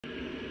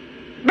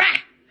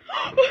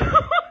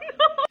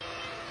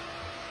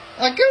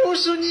啊，给我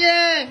说你！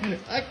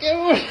啊，给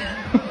我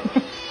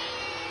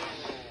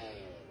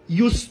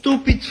！You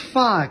stupid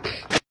fuck!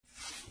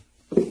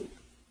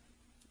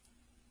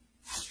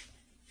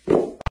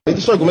 Make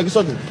it circle, make it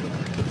circle.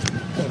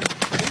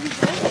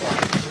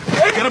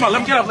 Get him out,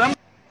 let him get up, let him.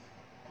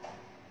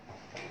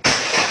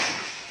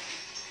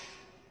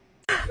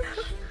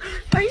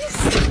 Are you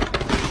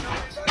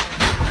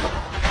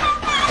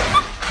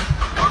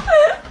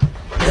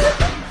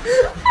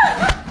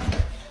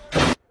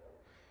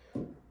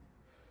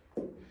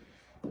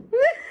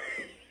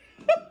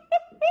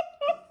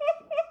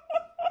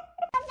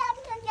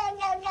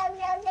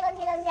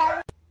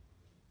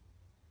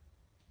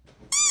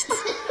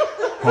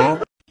Huh?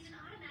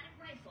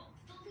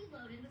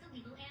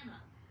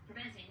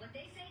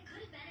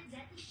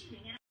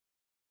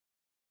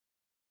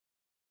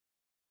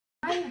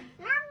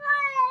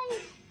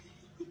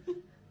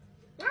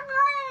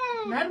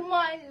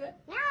 Нормально.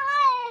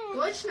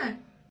 Точно?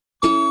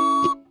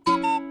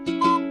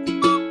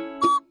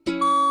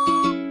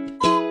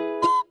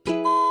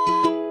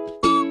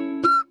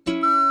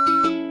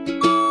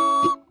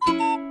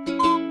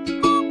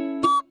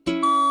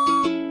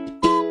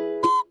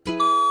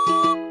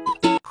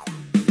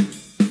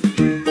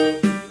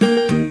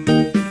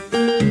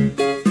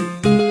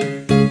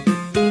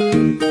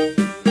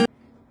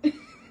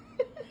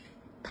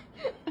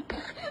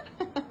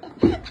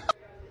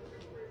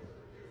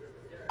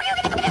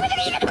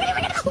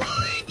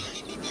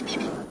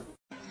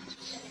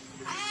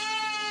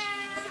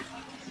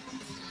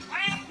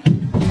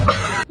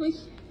 Ui,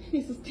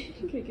 mi sostiene,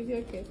 creo que sí,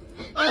 ok.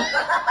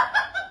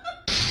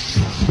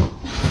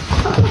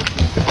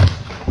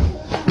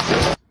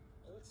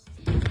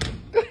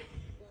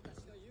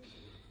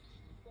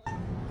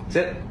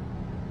 Sit.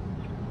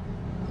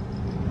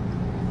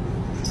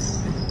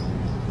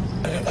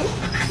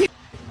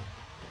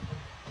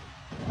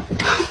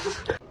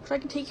 If I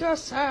can take you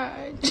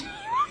outside.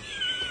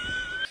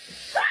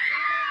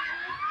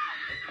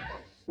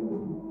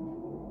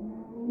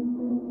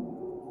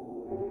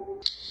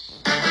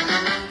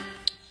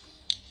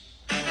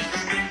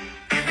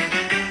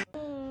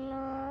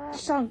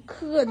 上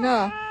课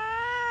呢。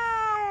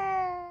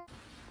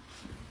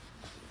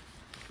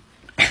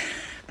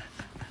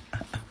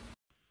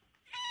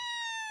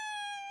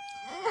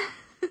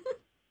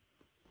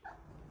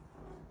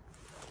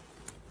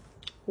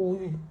无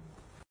语。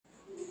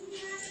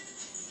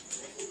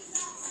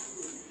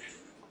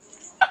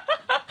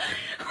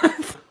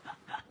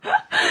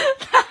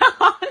太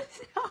好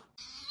笑。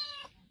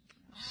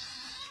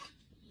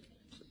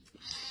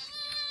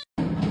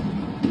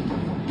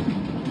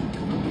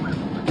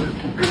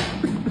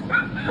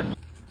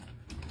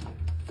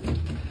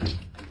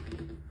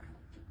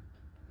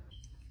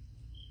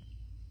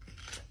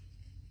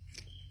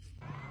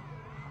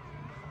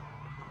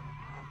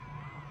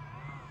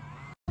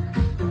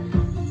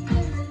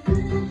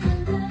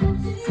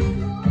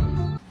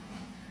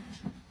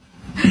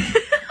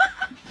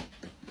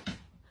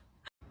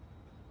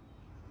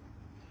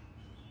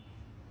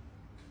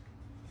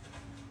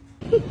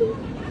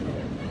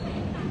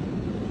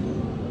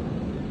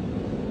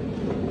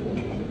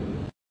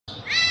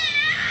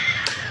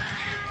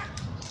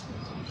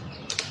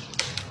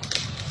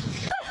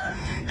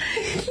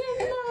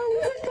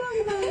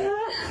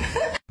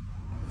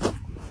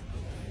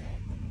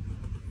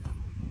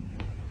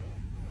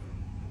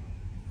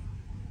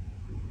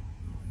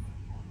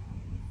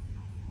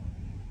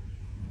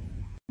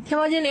天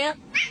猫精灵，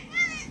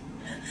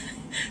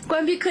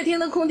关闭客厅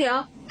的空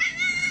调。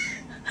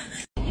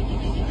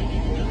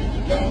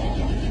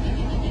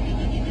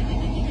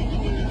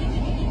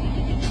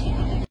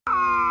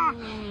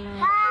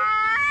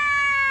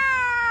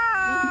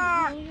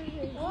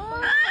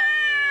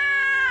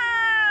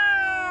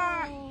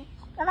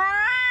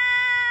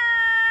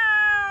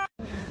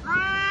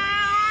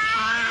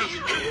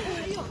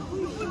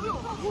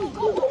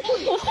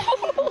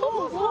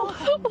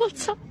我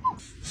操！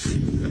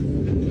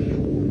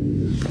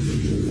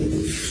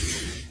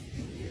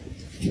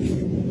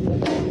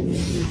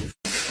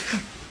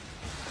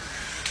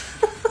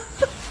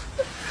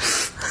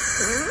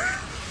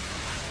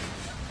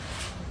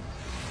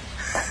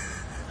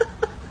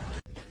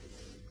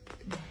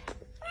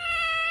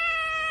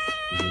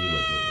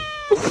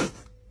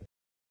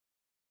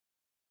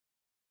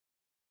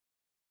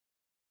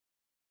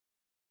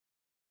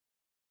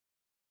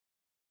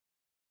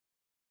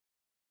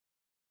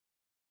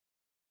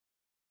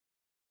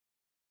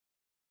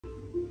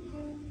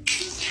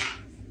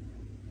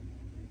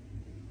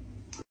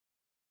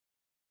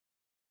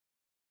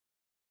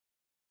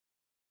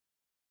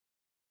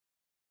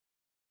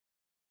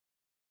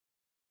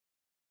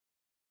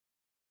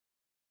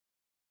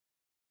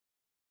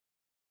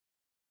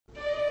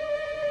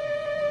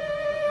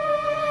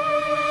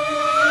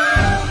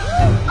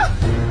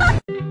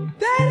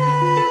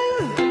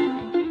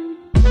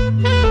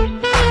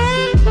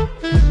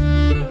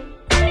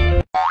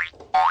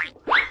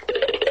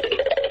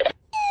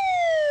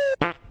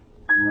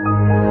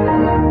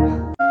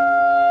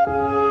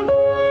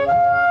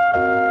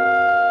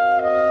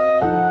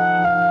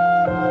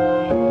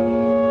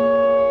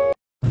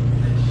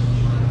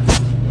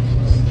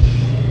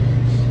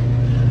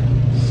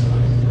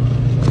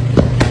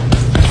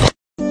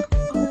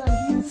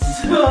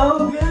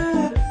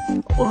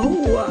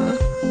哇！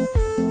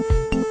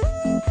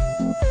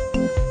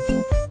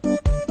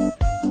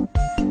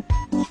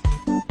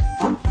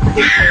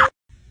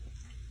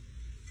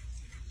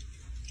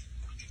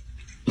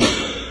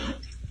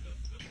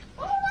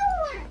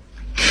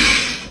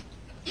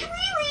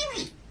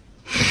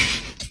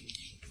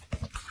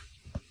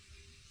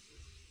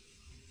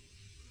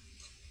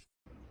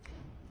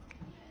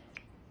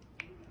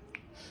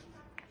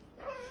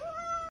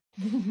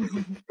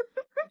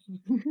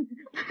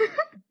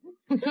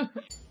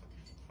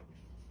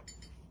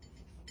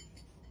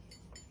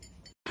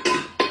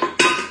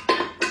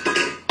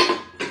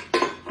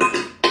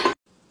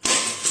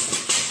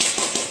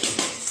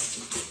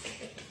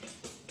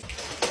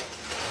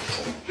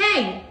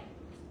 Hey!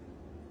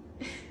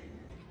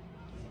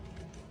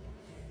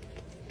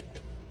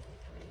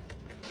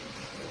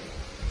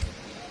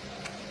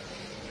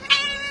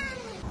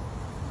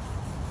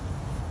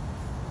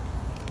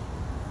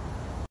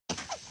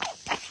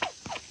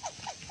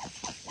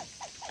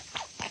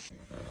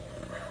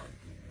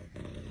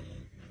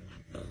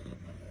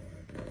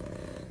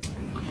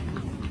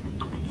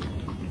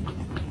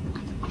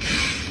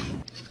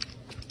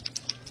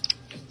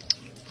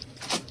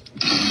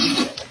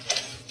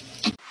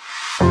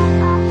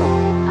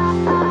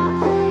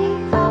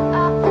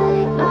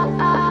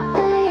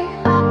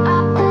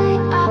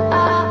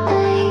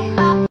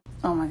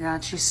 Oh my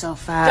god, she's so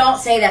fat. Don't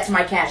say that to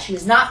my cat.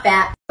 She's not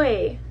fat.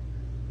 Wait.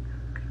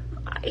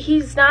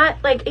 He's not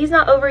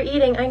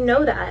overeating. I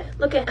know that.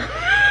 Look at.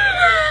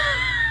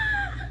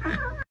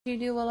 What did you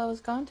do while I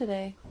was gone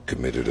today?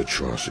 Committed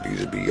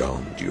atrocities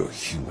beyond your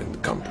human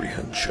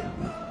comprehension.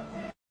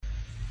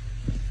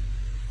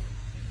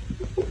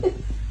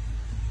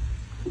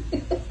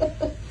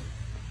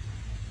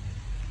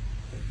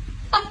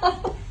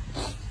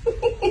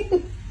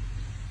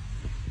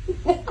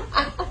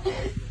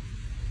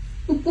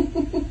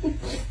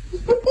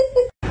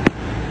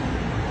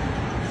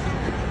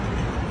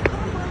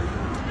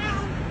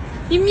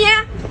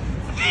 Imia.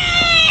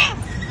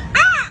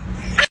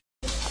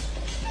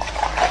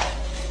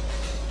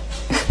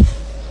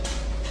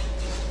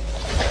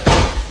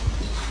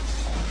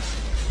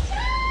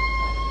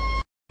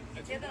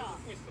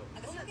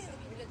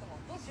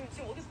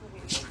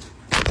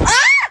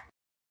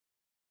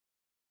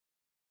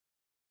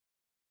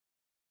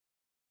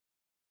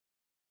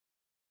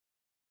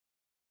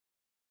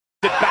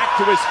 Back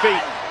to his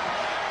feet.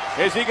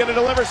 Is he going to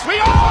deliver?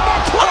 Sweet.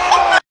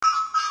 Oh!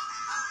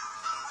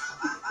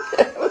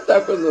 I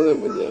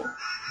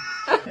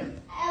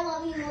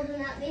love you more than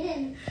that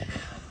maiden.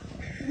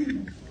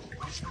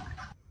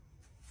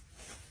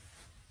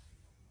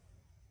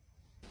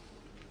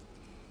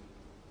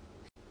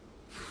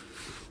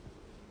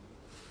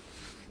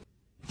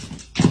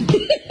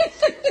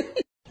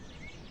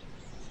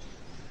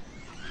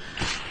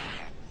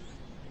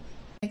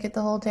 Make it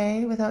the whole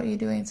day without you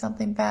doing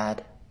something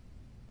bad.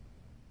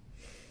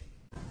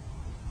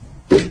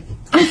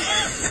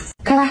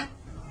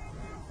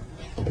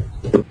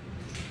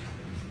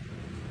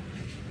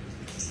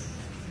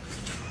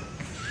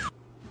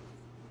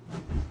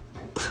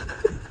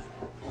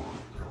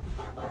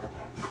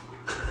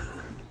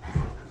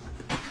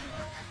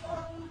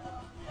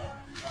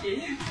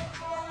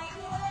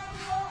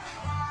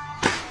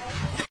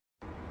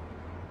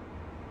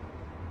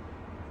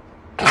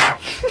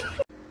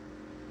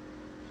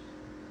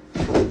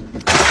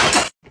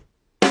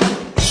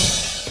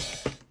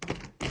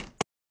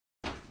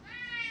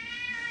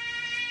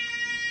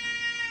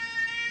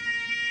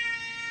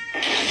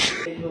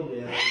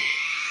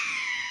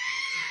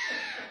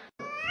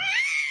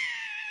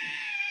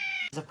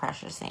 A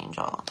precious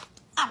angel.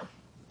 Oh.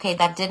 Okay,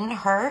 that didn't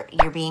hurt.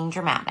 You're being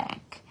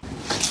dramatic.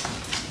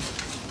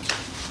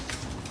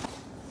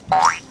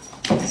 I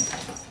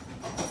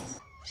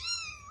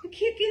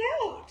can't get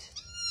out.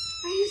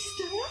 Are you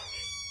stuck?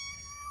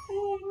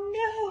 Oh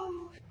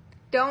no.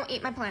 Don't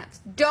eat my plants.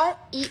 Don't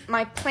eat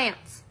my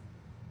plants.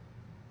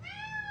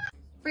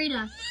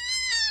 Freedom.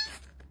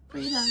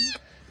 Freedom.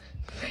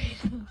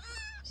 Freedom.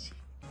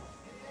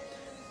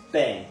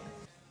 Bang.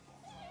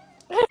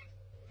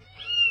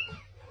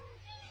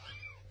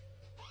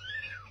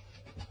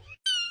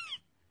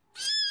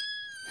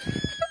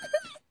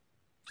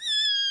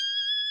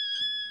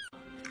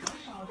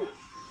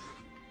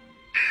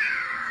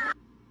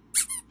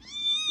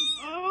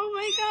 Oh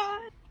my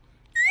god.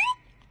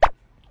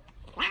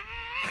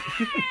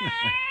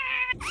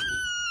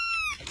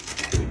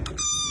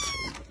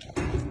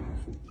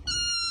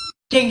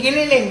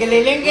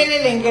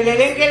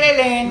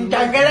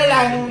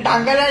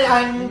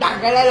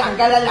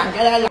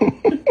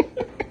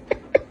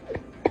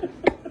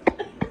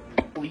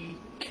 Holy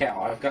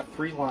cow, I've got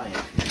 3 lions.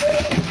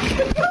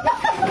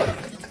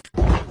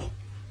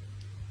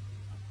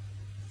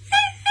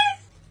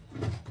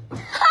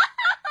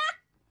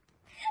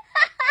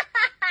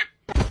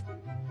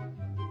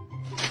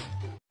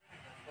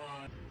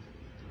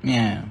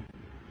 Meow.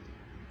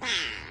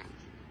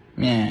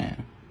 Meow.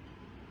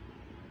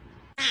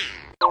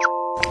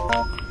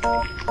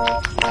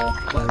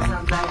晚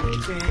上在你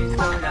最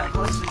后，然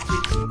后是最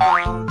紧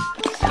绷，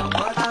像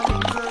我。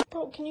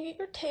can you get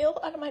your tail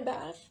out of my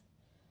bath?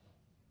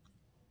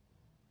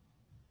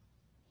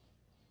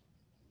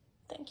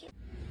 Thank you.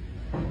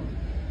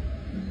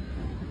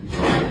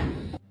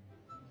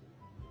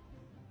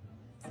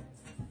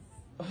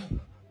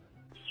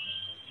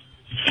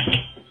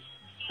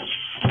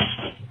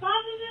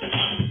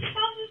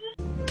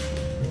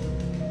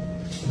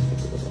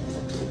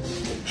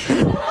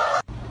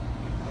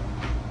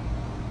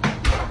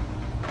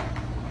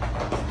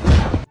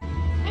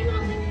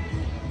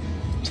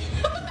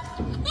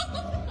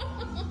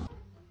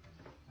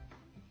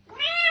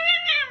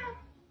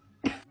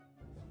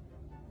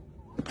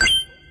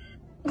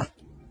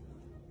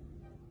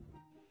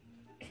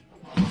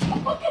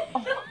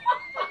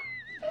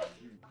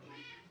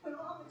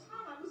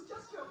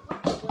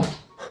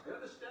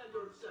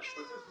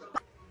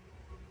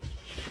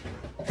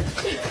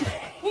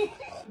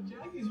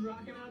 Jackie's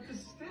rocking out the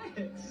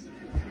sticks.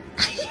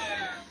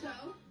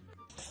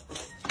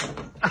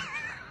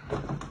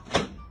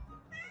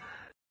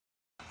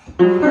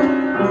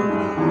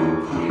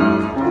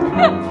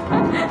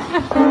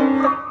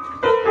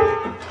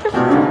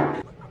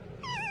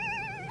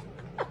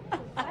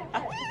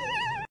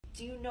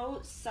 Do you know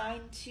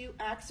sine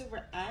 2x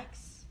over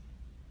x?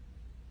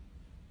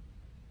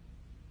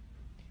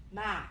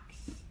 Max.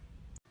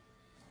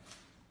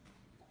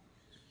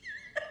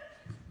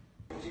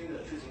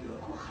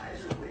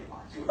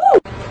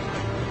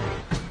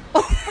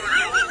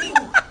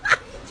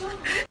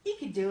 He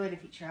could do it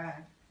if he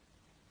tried.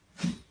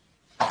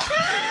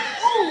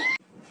 I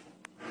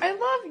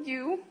love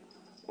you.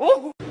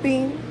 Oh,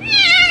 Bean.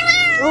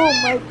 Oh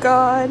my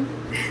god.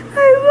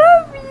 I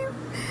love you.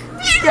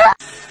 Yeah.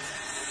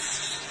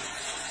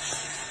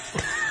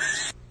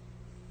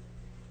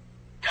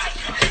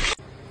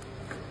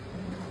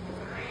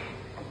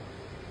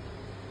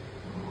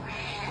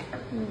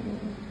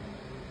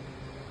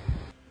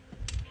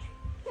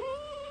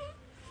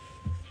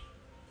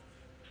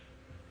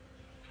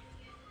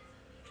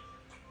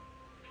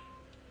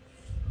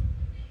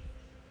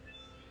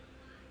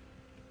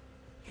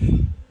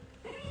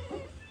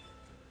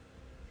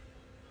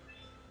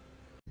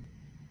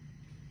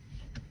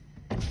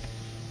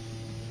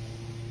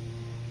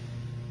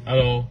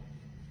 Hello.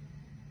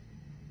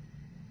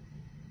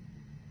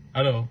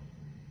 Hello.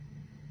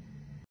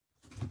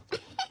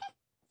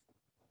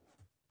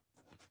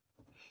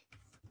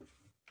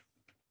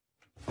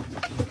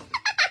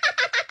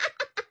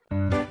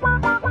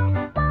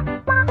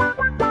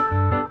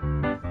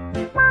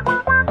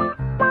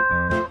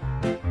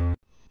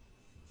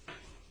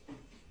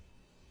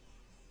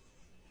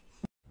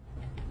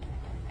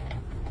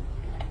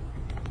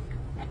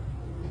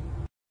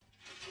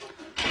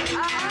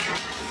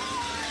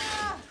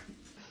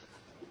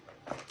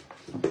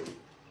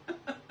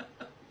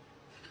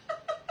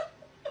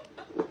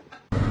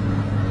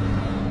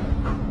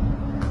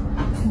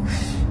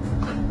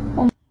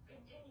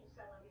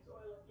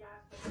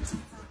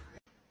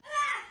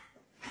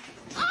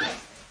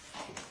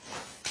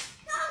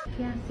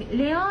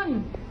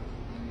 León.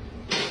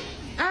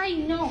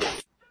 Ay, no.